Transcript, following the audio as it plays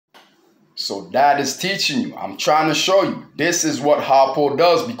So that is teaching you. I'm trying to show you. This is what Harpo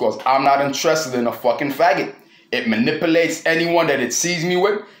does because I'm not interested in a fucking faggot. It manipulates anyone that it sees me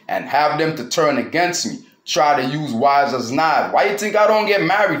with and have them to turn against me. Try to use wives as knives. Why you think I don't get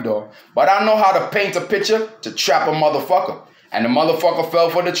married, though? But I know how to paint a picture to trap a motherfucker. And the motherfucker fell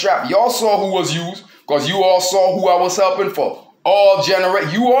for the trap. Y'all saw who was used because you all saw who I was helping for.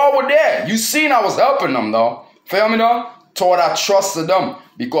 You all were there. You seen I was helping them, though. Feel me, though? Thought I trusted them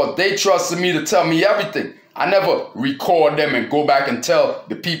because they trusted me to tell me everything. I never record them and go back and tell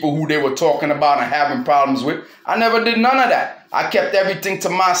the people who they were talking about and having problems with. I never did none of that. I kept everything to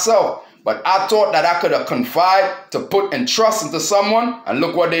myself. But I thought that I could have confided to put and trust into someone, and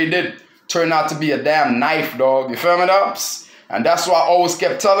look what they did. Turned out to be a damn knife, dog. You feel me, dog? And that's why I always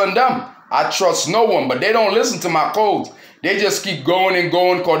kept telling them, I trust no one, but they don't listen to my codes. They just keep going and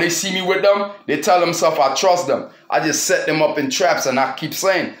going because they see me with them. They tell themselves I trust them. I just set them up in traps and I keep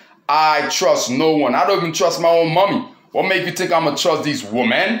saying, I trust no one. I don't even trust my own mommy. What make you think I'm going to trust these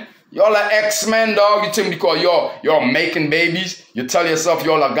women? Y'all are X-Men, dog. You think because y'all making babies, you tell yourself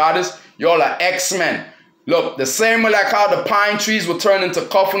y'all are goddess? Y'all are X-Men. Look, the same way like how the pine trees will turn into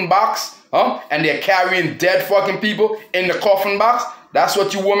coffin box, and they're carrying dead fucking people in the coffin box. That's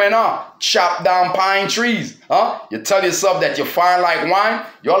what you women are. Chop down pine trees. You tell yourself that you're fine like wine.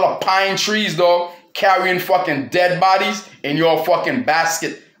 Y'all are pine trees, dog. Carrying fucking dead bodies in your fucking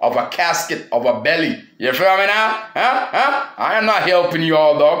basket of a casket of a belly. You feel me now? I am not helping you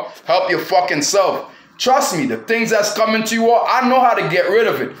all, dog. Help your fucking self. Trust me, the things that's coming to you all, I know how to get rid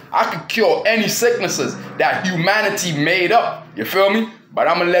of it. I could cure any sicknesses that humanity made up. You feel me? But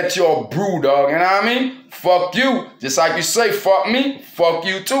I'm gonna let y'all brew, dog. You know what I mean? Fuck you. Just like you say, fuck me, fuck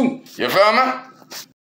you too. You feel me?